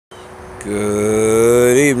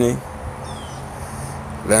Good evening.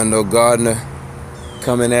 Lando Gardner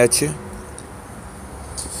coming at you.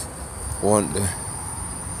 Want to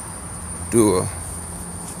do a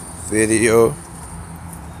video,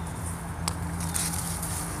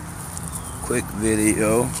 quick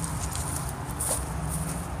video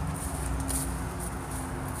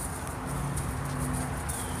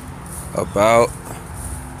about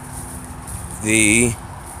the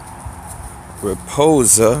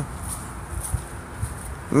Rapoza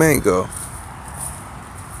mango,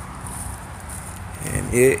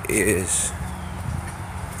 and it is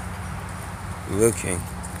looking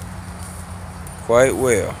quite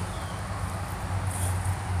well.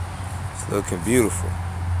 It's looking beautiful.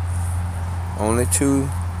 Only two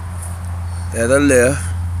that are left,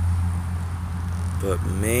 but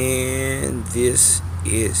man, this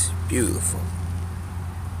is beautiful.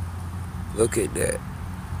 Look at that.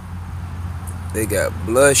 They got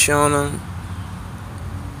blush on them,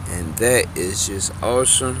 and that is just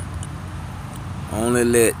awesome. Only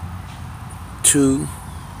let two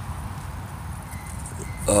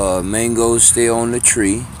mangoes stay on the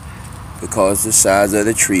tree because the size of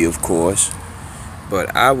the tree, of course.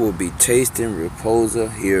 But I will be tasting Rapoza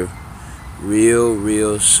here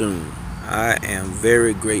real soon. I am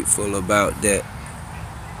very grateful about that.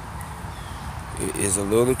 It is a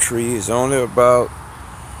little tree. It's only about,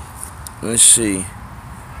 let's see,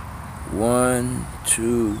 1,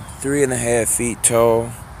 2, 3.5 feet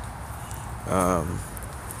tall.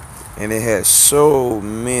 And it has so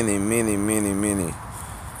many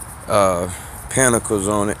panicles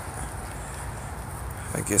on it.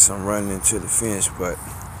 I guess I'm running into the fence, but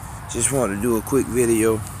just wanted to do a quick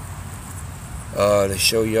video to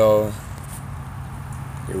show y'all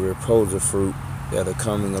the Rapoza fruit that are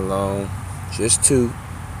coming along. Just two,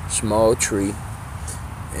 small tree.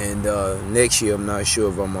 And next year I'm not sure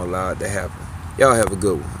if I'm allowed to happen. Y'all have a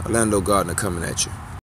good one. Lando Gardner coming at you.